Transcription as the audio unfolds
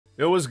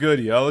Yo, what's good,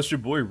 y'all? It's your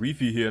boy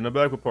Reefy here, and I'm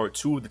back with part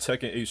 2 of the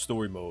Tekken 8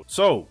 story mode.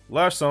 So,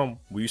 last time,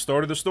 we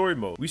started the story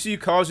mode. We see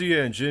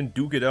Kazuya and Jin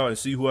duke it out and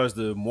see who has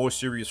the more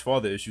serious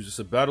father issues. It's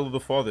a battle of the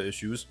father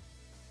issues.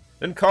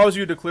 Then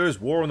Kazuya declares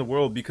war on the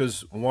world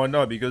because, why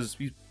not? Because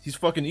he's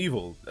fucking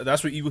evil.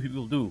 That's what evil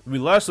people do. We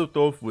last left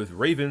off with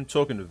Raven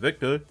talking to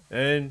Victor,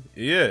 and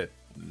yeah,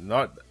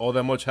 not all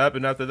that much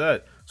happened after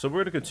that. So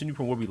we're gonna continue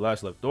from where we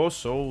last left off,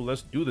 so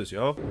let's do this,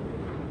 y'all.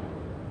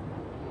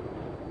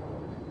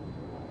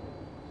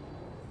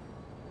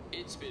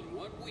 It's been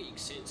 1 week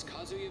since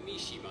Kazuya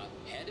Mishima,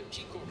 head of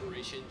G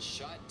Corporation,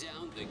 shot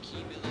down the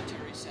key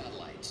military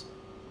satellites.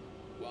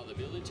 While the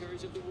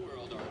militaries of the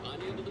world are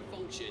unable to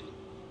function,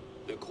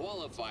 the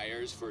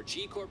qualifiers for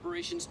G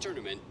Corporation's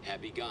tournament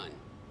have begun.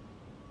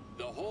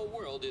 The whole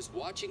world is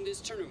watching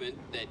this tournament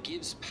that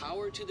gives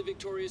power to the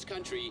victorious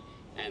country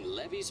and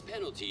levies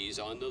penalties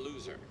on the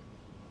loser.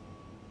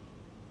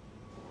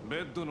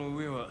 ベッドの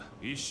上は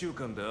1週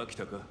間で飽き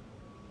たか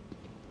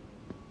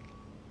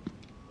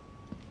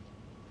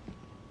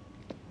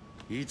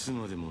いつ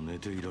までも寝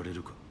ていられ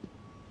るか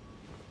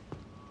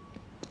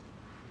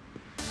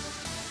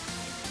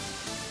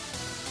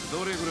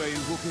どれぐらい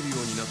動けるよ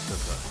うになった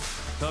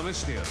か試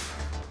してやる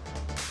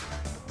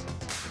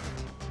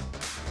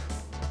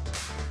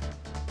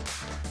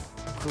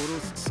殺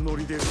すつも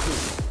りで来る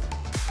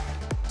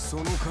そ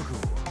の覚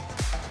悟を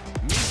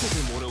見せ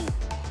てもらおう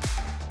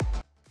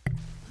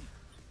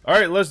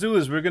Alright, let's do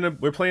this.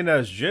 We're playing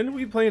as Jin?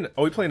 We playing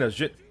as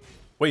Jin.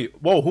 Wait,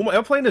 whoa, who am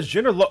I playing as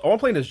Jin or I'm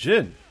playing as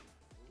Jin?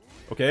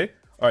 Okay.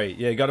 Alright,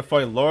 yeah, gotta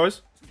fight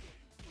Lars.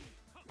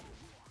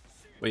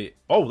 Wait,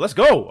 oh, let's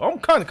go. I'm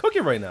kinda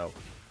cooking right now.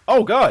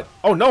 Oh god.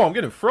 Oh no, I'm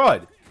getting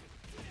fried.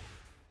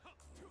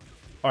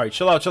 Alright,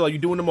 chill out, you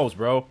doing the most,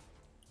 bro.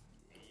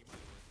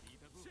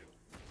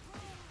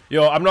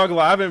 Yo, I'm not gonna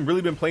lie, I haven't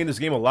really been playing this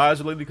game a lot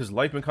lately because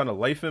life been kinda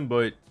lifing,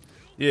 but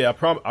yeah,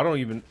 I don't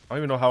even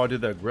know how I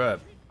did that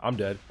grab. I'm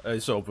dead.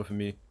 It's over for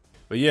me.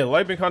 But yeah,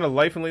 life been kind of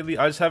lifing lately.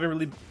 I just haven't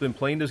really been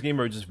playing this game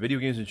or just video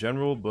games in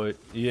general. But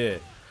yeah.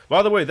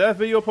 By the way, that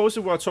video I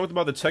posted where I talked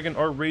about the Tekken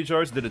art rage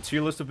arts, did a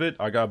tier list of it,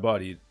 I got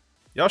bodied.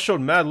 Y'all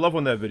showed mad love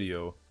on that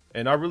video.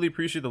 And I really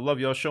appreciate the love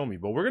y'all show me.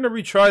 But we're going to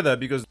retry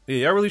that because, yeah,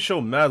 y'all really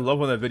showed mad love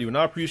on that video. And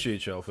I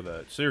appreciate y'all for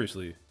that.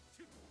 Seriously.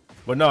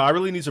 But no, I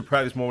really need to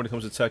practice more when it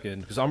comes to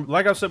Tekken. Because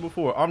like I said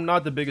before, I'm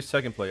not the biggest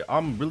Tekken player.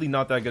 I'm really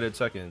not that good at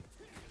Tekken.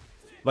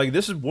 Like,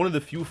 this is one of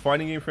the few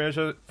fighting game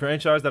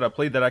franchise that I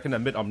played that I can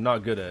admit I'm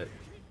not good at.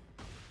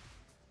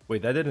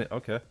 Wait, that didn't...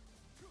 Okay.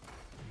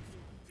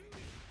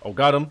 Oh,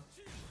 got him.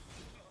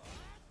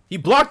 He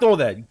blocked all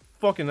that, you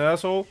fucking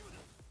asshole.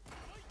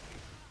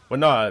 But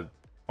nah,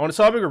 on the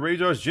topic of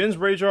Rage Arts, Jin's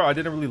Rage Art I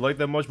didn't really like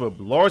that much, but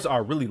Lars I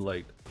really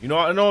liked. You know,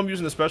 I know I'm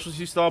using the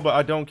specialty style, but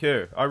I don't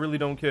care. I really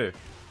don't care.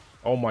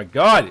 Oh my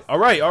god.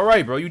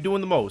 Alright, bro. You doing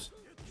the most.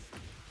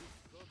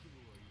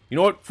 You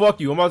know what?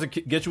 Fuck you. I'm about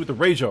to get you with the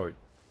Rage Art.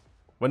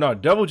 But no,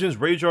 Devil Jin's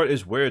Rage Art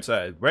is where it's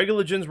at.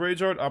 Regular Jin's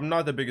Rage Art, I'm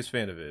not the biggest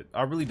fan of it.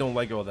 I really don't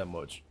like it all that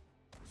much.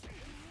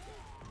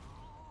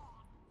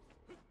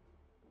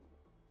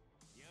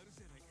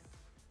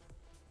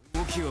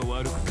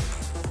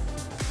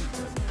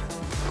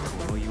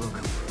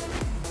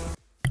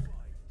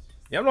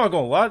 Yeah, I'm not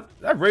gonna lie.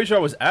 That Rage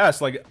Art was ass.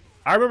 Like,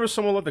 I remember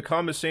someone left the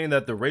comments saying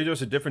that the Rage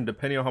Arts are different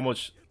depending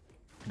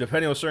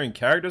on certain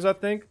characters, I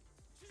think.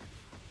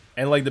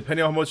 And like,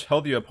 depending on how much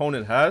health your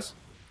opponent has.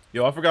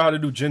 Yo, I forgot how to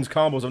do Jin's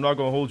combos. I'm not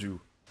gonna hold you.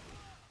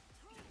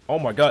 Oh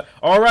my god.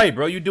 Alright,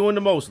 bro. You doing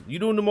the most. You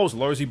doing the most,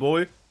 Larsy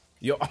boy.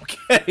 Yo, I'm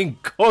getting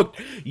cooked.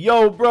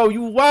 Yo, bro.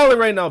 You wildin'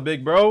 right now,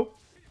 big bro.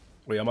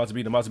 Wait, I'm about to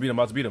beat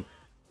him.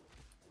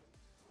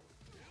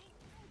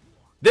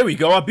 There we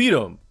go. I beat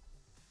him.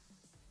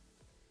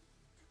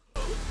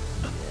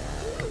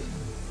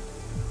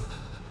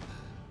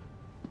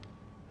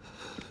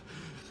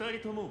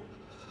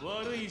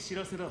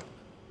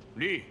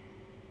 Lee,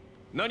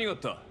 何があっ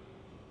た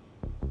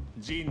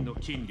ジンの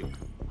筋力、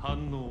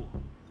反応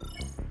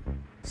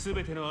す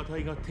べての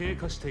値が低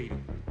下している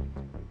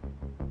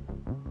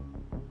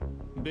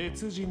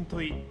別人と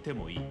言って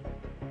もいい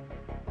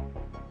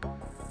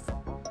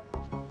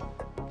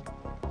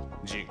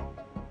ジン、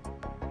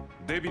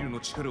デビルの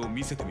力を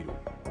見せてみろ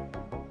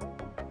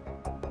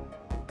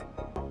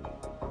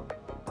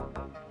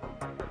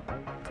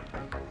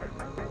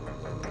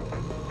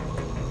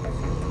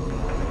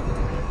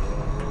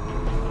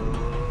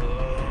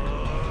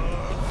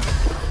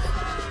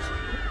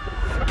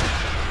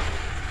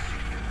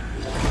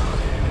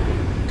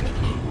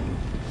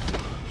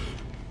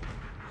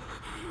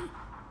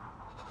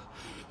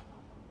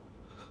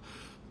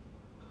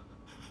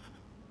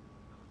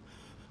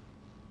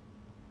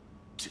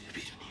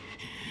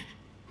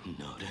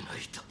なれない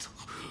だと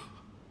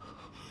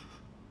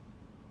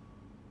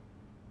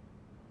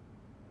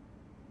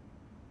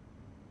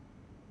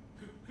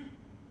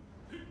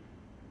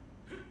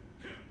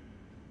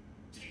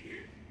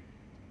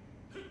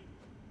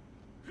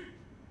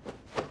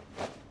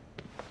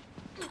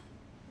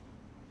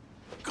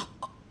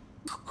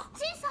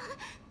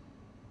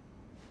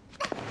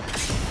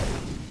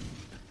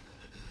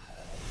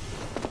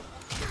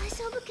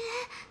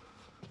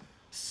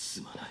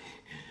すまない。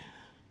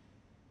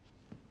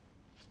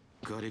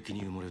瓦礫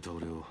に埋もれた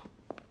俺を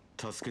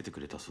助けてく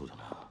れたそうだ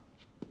な。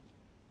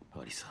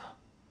アリサ、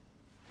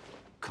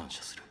感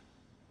謝する。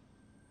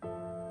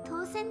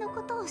当選の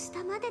ことをし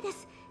たまでで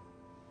す。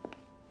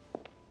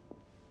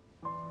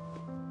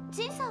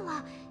ジンさん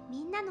は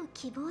みんなの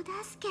希望だ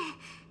すけ。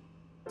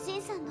ジ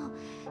ンさんの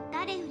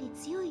誰より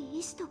強い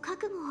意志と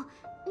覚悟を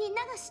みん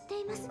なが知っ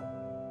ています。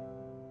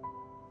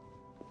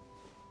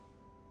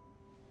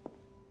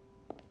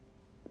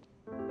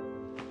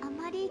あ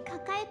まり抱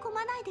え込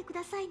まないでく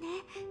ださいね。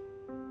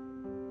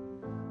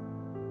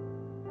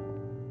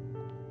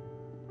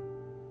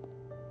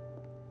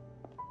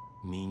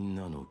みん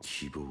なの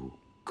希望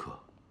か。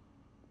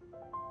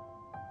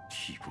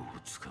希望を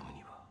つかむ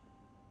には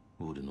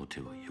俺の手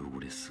は汚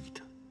れすぎ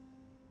た。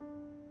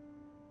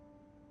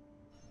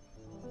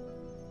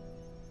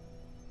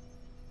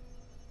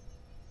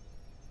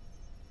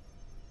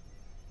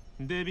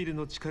デビル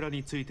の力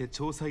について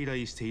調査依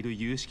頼している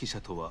有識者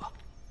とは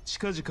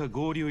近々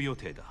合流予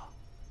定だ。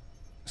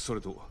それ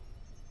と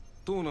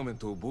トーナメン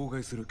トを妨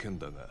害する件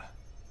だが、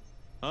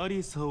ア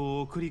リサ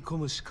を送り込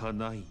むしか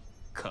ない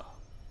か。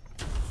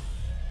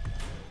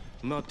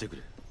待ってく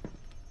れ。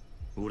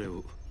俺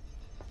を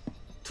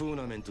トー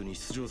ナメントに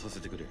出場させ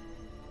てくれ。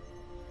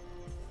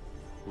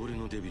俺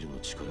のデビルの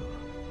力は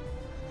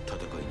戦い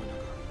の中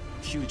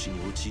窮地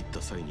に陥っ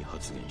た際に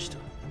発現した。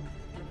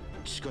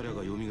力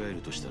が蘇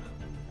るとしたら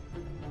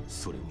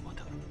それもま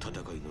た戦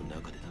いの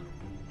中でだろ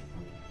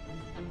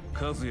う。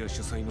カズヤ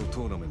主催の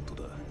トーナメント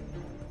だ。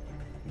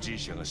G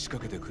社が仕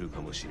掛けてくる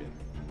かもしれん。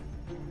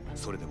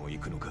それでも行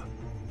くのか。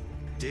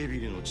デビ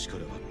ルの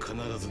力は必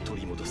ず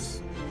取り戻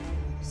す。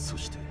そ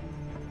して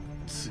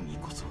次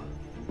こそは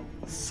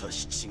刺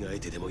し違え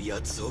てでも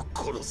奴を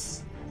殺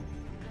す。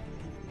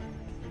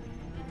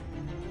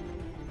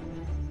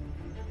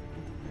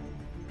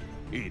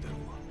いいだろ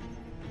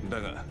う。だ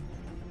が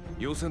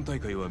予選大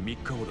会は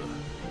3日後だ。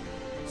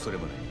それ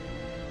まで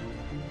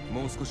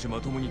もう少しま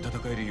ともに戦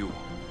えるよう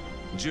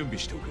準備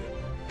しておけ。あ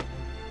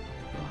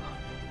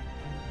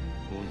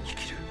あ、恩に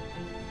着る。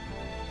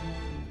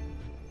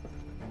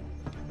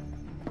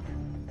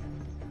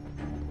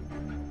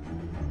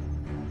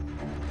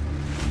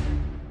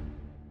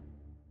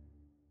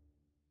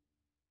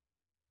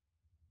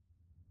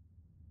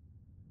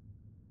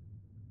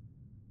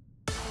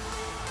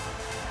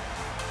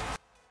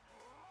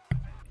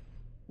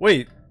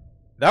Wait,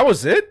 that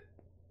was it?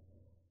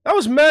 That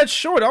was mad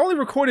short. I only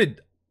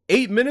recorded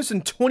 8 minutes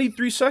and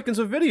 23 seconds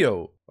of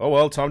video. Oh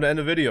well, time to end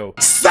the video.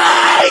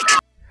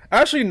 Psych!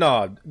 Actually,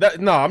 nah,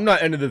 I'm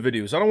not ending the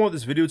videos. I don't want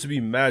this video to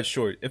be mad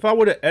short. If I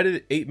would have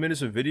edited 8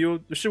 minutes of video,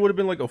 this shit would have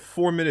been like a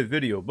 4-minute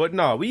video. But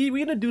nah, we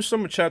gonna do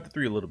some of chapter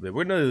 3 a little bit.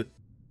 We're gonna...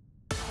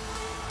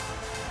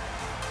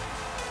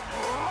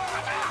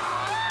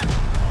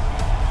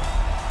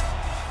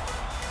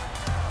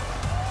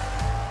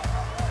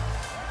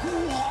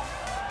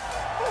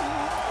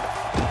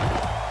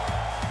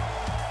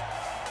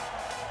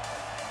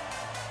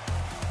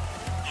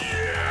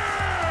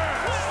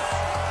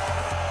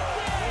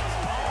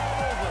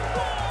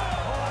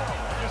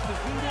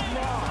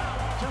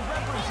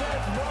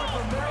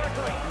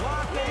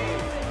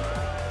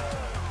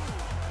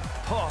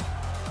 Paul,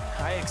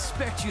 I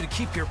expect you to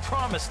keep your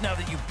promise now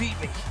that you beat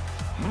me.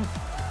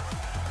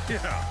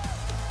 Yeah,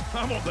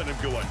 I won't let him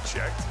go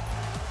unchecked.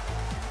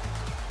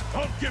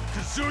 I'll give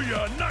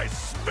Kazuya a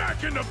nice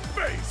smack in the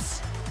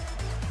face!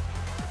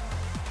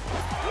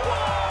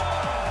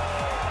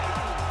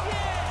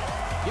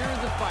 Here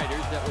are the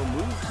fighters that will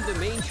move to the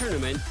main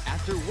tournament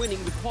after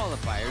winning the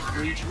qualifiers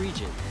for each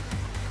region.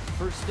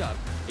 First up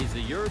is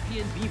the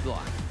European B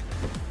block.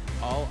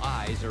 All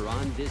eyes are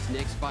on this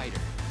next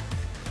fighter,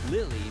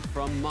 Lily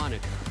from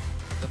Monaco.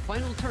 The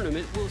final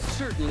tournament will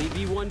certainly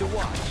be one to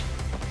watch.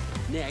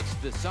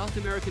 Next, the South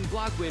American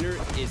block winner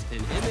is an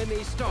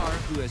MMA star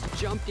who has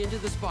jumped into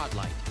the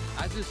spotlight,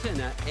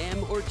 Azucena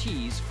M.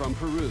 Ortiz from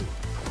Peru.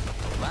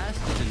 Last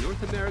is the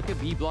North America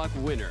B block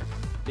winner.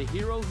 The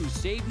hero who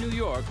saved New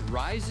York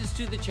rises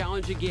to the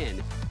challenge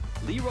again,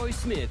 Leroy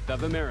Smith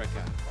of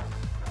America.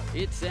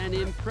 It's an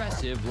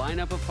impressive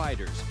lineup of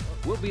fighters.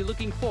 We'll be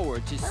looking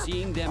forward to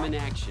seeing them in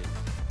action.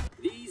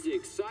 These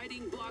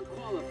exciting block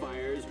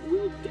qualifiers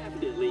will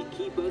definitely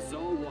keep us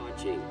all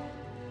watching.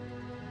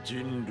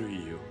 人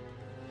類よ、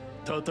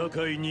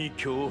戦いに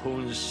教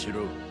本し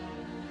ろ。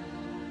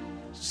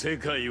世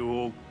界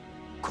を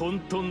混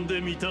沌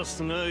で満た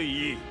すが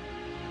いい。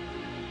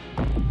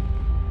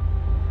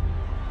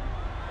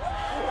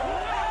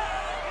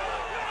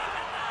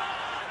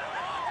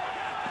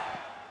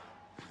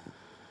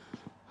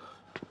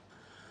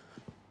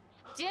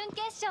準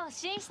決勝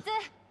進出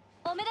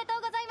おめでと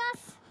うございま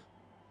す。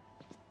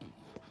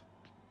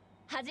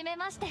はじめ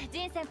まして、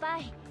ジン先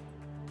輩。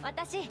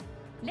私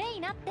レイ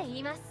ナって言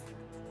います。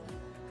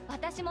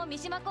私も三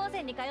島高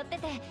専に通って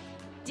て、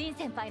ジン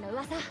先輩の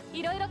噂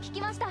いろいろ聞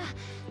きました。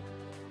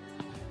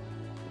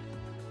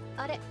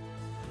あれ、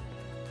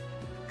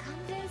完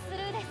全スル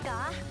ーです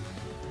か？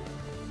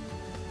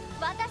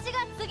私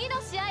が次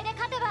の試合で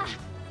勝てば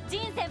ジ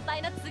ンン先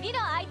輩の次の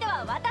相手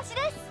は私で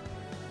す。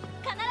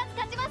必ず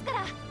勝ちますか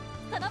ら、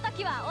その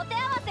時はお手合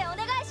わせお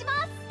願いしま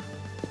す。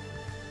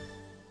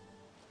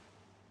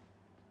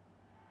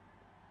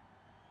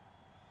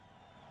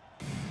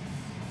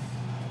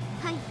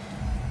はい、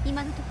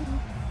今のところ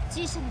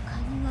G 社の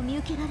介入は見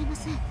受けられま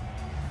せん。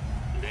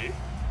で、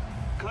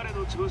彼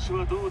の調子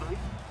はどうだい？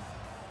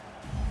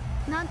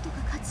なんとか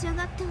勝ち上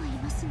がってはい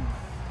ますが、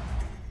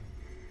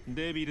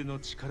デビルの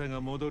力が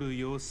戻る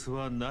様子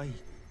はない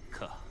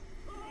か。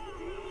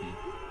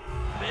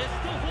ベス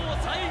ト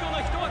4最後の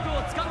一枠を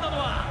掴んだの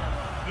は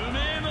無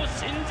名の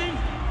新人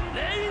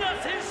レイ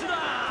ナ選手だ。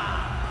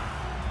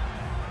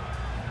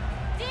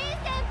ジン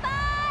先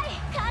輩、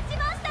勝ち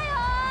ましたよ。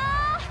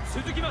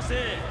続きまし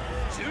て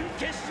準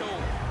決勝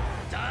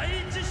第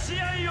1試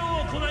合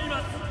を行い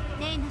ます。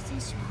レイナ選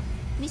手は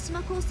三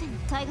島高専に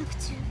退学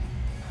中。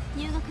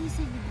入学以前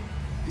にも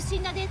不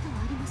審なデータは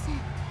ありませ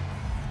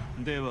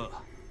ん。で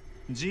は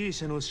G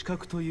社の資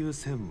格という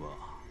線は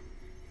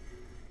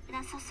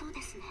なさそう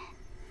ですね。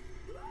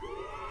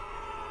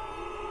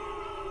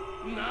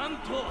なん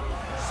と瞬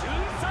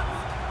殺、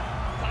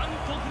韓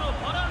国の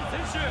ファラン選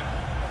手、圧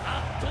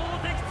倒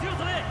的強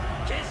さで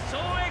決勝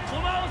へ駒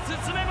を進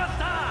めまし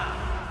た。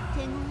手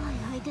強い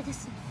相手で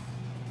すね。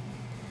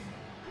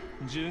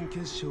準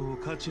決勝を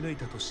勝ち抜い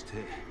たとし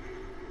て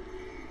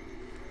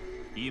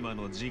今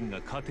のジン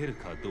が勝てる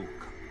かどう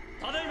か。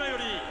ただいまよ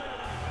り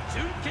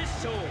準決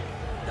勝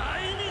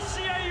第2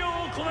試合を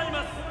行い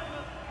ます。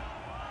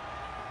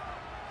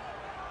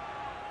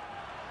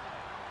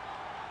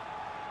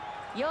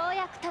よう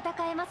やく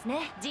戦えます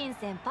ね、ジン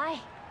先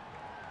輩。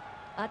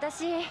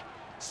私、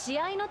試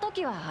合の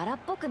時は荒っ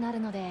ぽくなる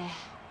ので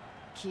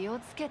気を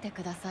つけて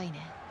くださいね。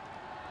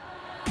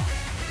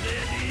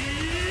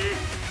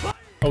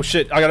Oh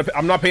shit,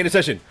 I'm not paying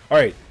attention.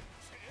 Alright.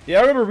 Yeah,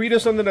 I remember reading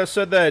something that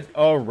said that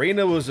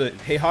Reina was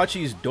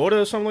Heihachi's daughter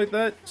or something like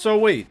that. So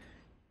wait.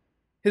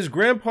 His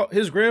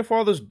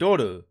grandfather's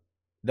daughter.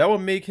 That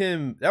would make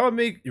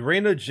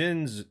Reina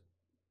Jin's.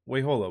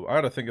 Wait, hold up. I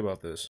gotta think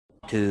about this.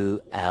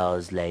 2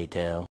 hours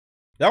later.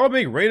 That would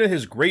make Reina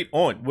his great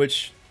aunt,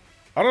 which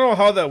I don't know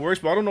how that works,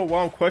 but I don't know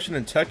why I'm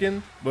questioning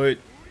Tekken. But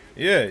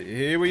yeah,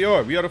 here we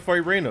are. We gotta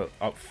fight Reina.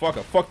 Oh fuck!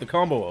 I fucked the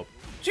combo up.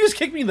 She just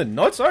kicked me in the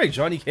nuts. All right,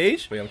 Johnny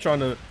Cage. Wait, I'm trying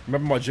to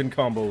remember my Jin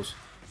combos.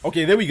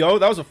 Okay, there we go.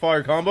 That was a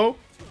fire combo.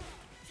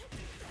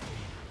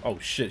 Oh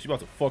shit, she about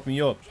to fuck me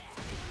up.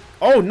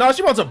 Oh nah,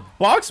 she about to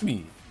box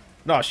me.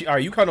 Nah, all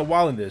right, you kind of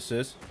wilding this,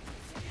 sis.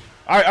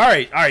 All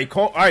right,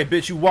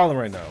 bitch, you wilding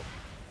right now.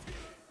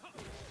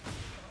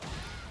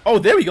 Oh,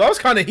 there we go. That was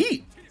kind of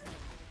heat.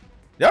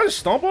 Did I just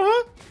stomp on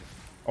her?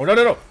 Oh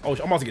no. Oh,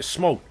 I'm about to get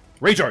smoked.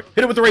 Rage Art,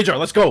 hit it with the Rage Art.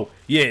 Let's go.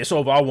 Yeah, it's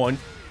over. I won.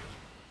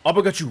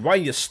 Uppercut you right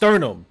in your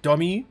sternum,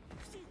 dummy.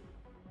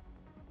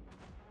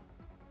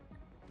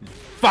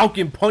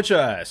 Falcon punch her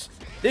ass.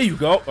 There you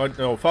go.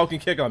 No, Falcon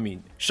kick, I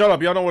mean. Shut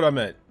up, y'all know what I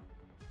meant.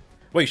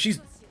 Wait, she's...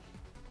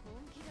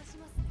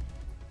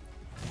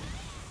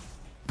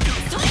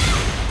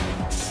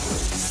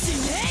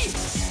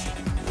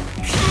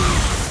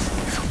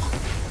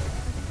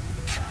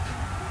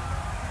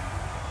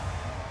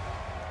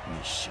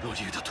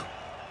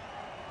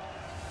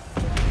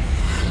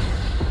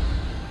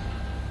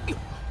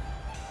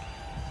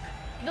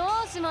ど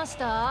うしまし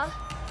た？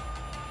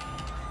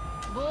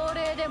亡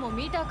霊でも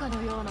見たか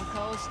のような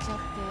顔しちゃっ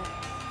て。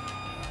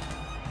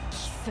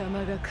貴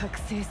様が覚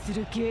醒す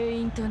る原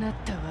因となっ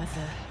た技、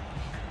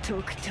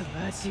とくと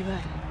味わ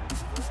い。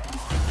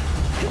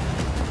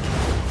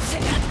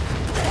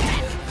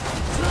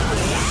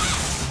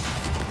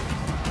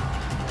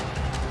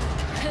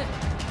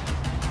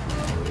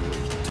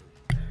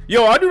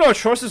Yo, I do not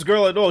trust this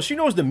girl at all. She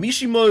knows the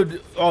Mishima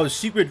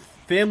secret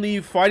family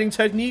fighting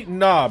technique?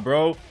 Nah,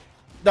 bro.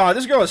 Nah,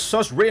 this girl has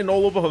sus written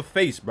all over her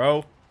face,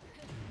 bro.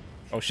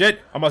 Oh shit,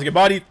 I'm about to get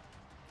bodied.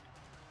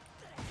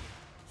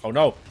 Oh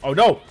no, oh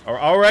no.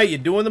 Alright, you're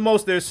doing the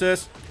most there,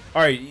 sis.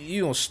 Alright,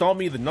 you gonna stomp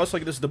me in the nuts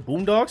like this is the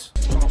Boondocks?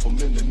 Stomp him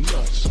in the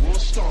nuts. We'll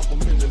stomp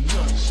him in the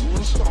nuts.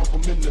 We'll stomp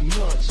him in the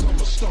nuts.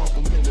 I'ma stomp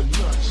him in the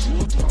nuts.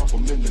 We'll stomp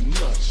him in the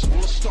nuts.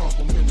 We'll stomp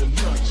him in the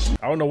nuts.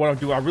 I don't know what I'm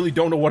doing. I really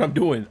don't know what I'm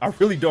doing. I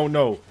really don't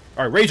know.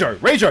 Alright, Rage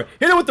Art. Rage Art.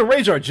 Hit her with the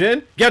Rage Art,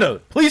 Jin. Get her.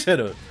 Please hit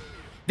her.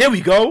 There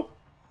we go.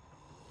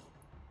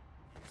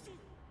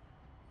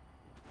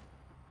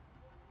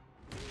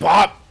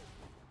 Bop.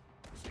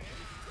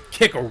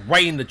 Kick her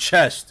right in the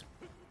chest.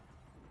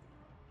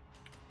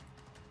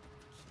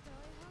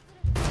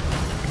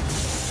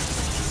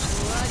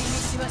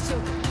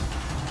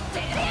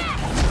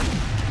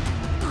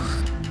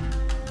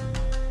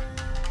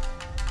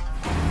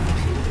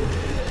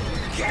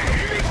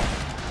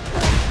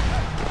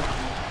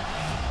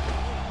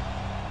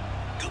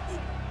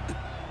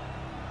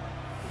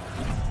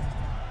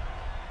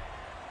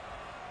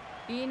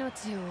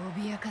命を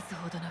脅かす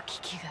ほどの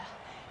危機が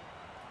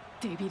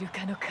デビル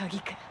化の鍵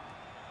か。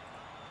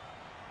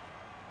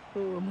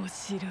面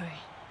白い。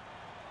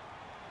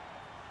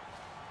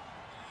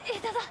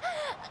枝だ。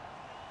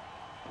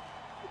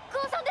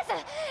郷さんです。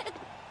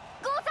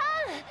郷さ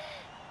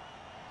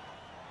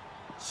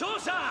勝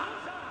者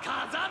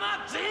風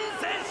間仁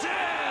選手。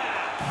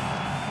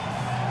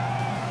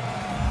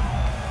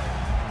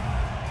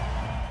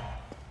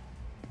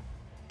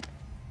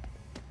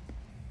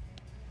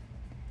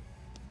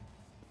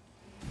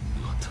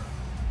また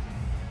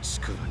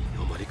力に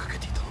飲まれかけ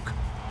ていたのか。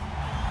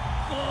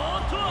お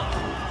っと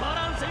バ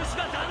ラン選手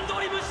が段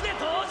取り無視で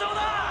登場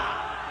だ。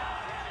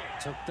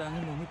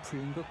 적당히 몸이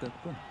풀린 것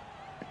같군.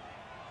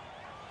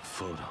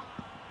 ファーラン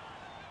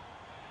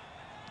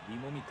네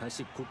몸이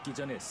다시 굳기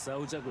전에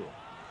싸우자고.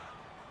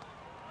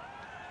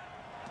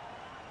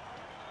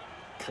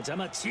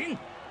 가자마 진.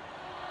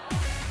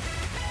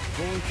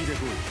 本気で来い。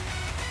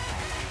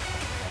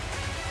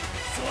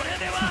それ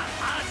では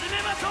始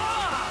めましょう。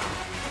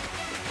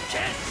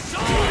決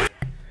勝。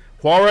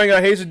 Huarang,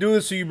 I hate to do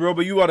this to you, bro,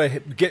 but you about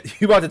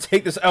to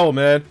take this L,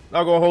 man.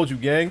 Not gonna hold you,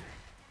 gang.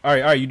 All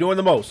right, you doing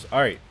the most.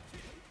 All right.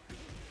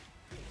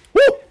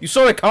 Woo! You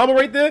saw that combo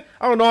right there?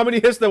 I don't know how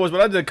many hits that was,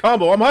 but I did a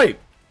combo. I'm hype.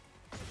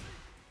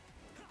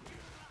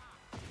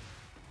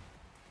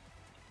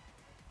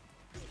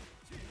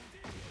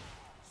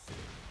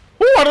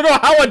 Woo! I don't know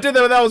how I did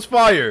that, but that was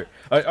fire.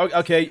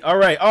 Okay, all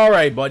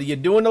right, buddy. You're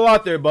doing a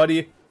lot there,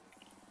 buddy.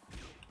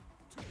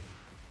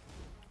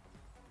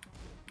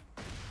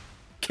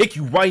 Kick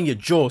you right in your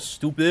jaw,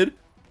 stupid.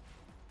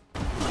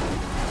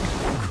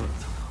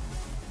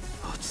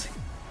 熱い。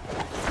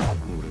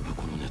俺は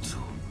この熱を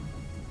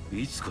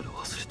いつから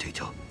忘れてい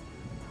た。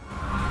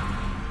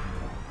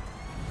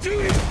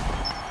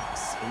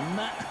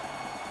 설마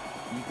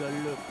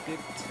이걸로 끝은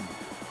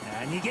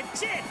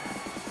아니겠지?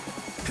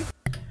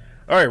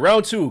 All right,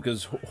 round 2,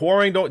 because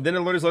Huarang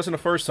didn't learn his lesson the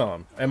first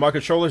time, and my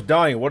controller's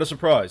dying. What a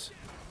surprise!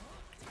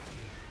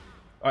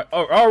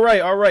 All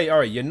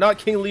right. You're not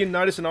King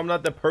Leonidas, and I'm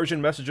not the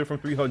Persian messenger from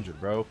 300,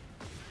 bro.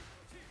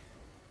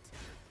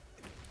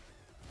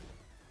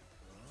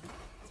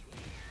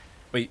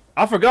 Wait,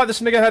 I forgot this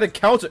nigga had a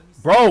counter.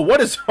 Bro, what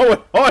is going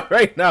on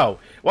right now?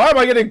 Why am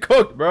I getting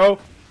cooked, bro?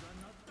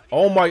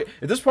 Oh my,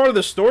 is this part of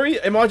the story?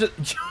 Am I just...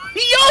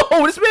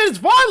 Yo, this man is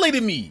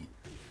violating me!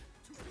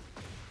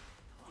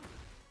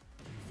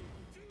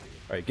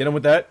 Alright, get him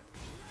with that.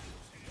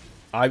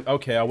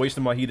 Okay, I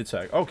wasted my heat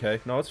attack.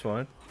 Okay, no, it's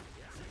fine.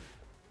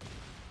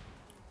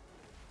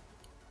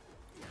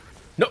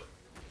 No!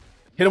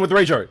 Hit him with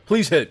Rage Art.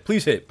 Please hit,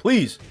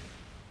 please.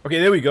 Okay,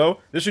 there we go.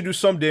 This should do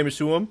some damage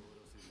to him.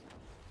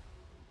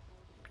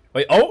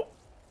 Wait, oh!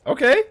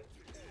 Okay.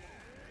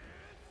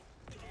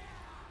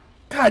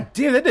 God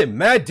damn, that did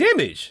mad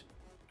damage.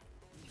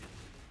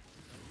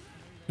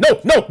 No!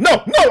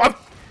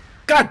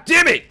 God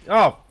damn it!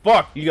 Oh,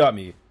 fuck, you got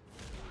me.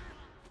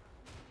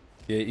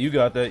 Yeah, you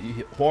got that.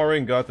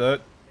 Huarang got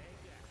that.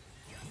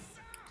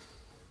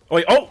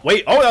 Wait, oh,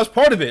 that was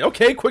part of it.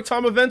 Okay, quick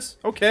time events.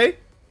 Okay.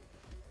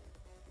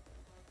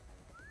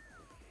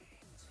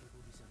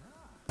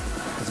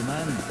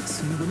 하지만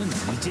승부는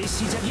이제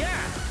시작이야.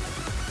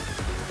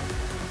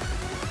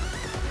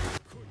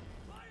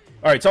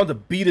 All right, time to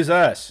beat his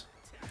ass.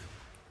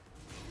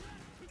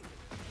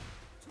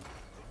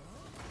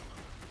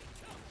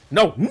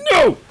 No!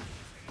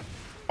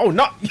 Oh,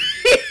 not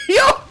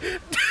yo!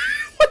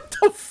 What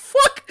the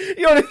fuck?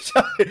 Yo,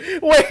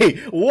 wait,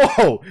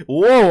 whoa,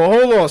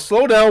 hold on,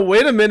 slow down,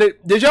 wait a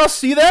minute. Did y'all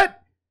see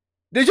that?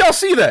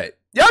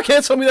 Y'all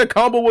can't tell me that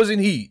combo wasn't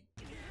heat.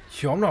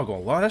 Yo, I'm not gonna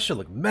lie, that shit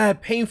look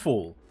mad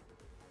painful.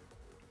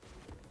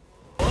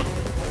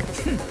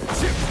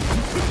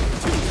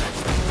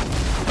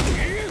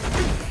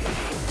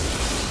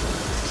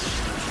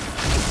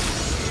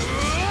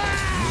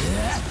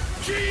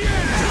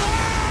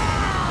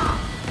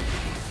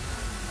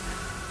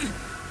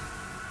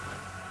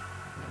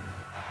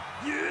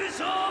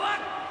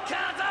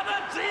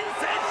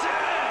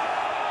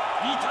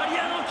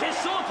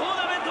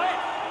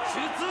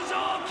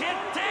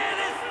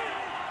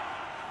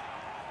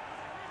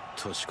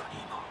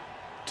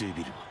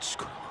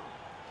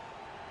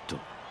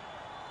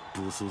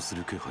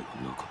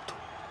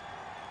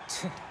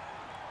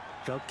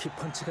 럭키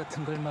펀치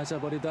같은 걸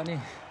맞아버리다니.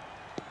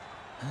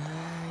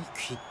 아이,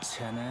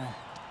 귀찮아.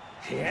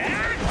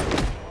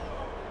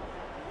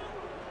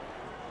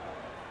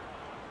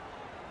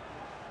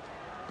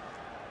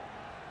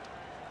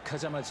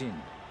 가자마진,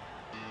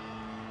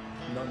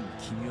 넌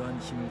기묘한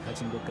힘을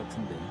가진 것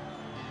같은데.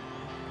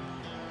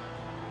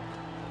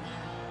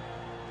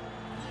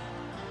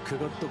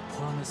 그것도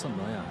포함해서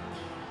너야.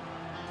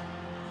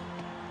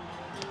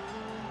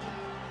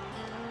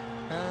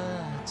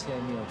 아,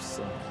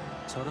 재미없어.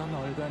 저런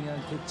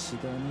얼간이한테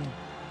지다니.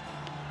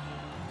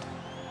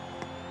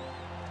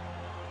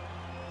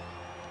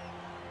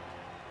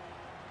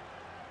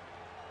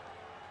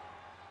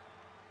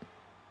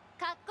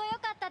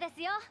 가까웠다で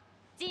すよ,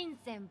 진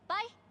先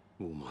輩.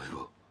お前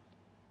は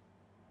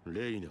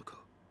レイナか?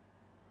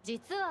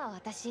実は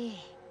私、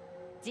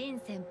ジン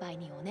先輩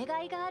にお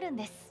願いがあるん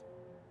です。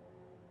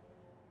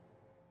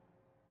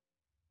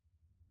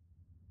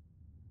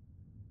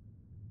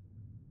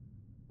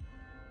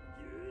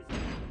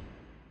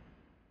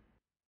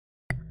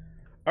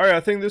Alright, I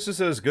think this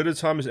is as good a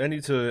time as any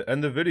to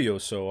end the video,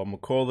 so I'm gonna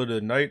call it a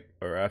night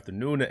or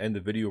afternoon and end the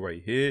video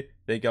right here.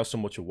 Thank y'all so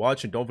much for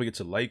watching. Don't forget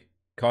to like,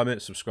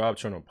 comment, subscribe,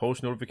 turn on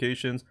post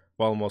notifications,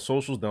 follow my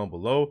socials down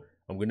below.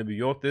 I'm gonna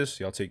be off this.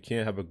 Y'all take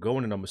care, have a good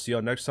one, and I'm gonna see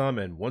y'all next time.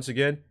 And once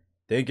again,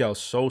 thank y'all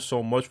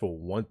so much for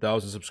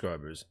 1,000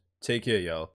 subscribers. Take care, y'all.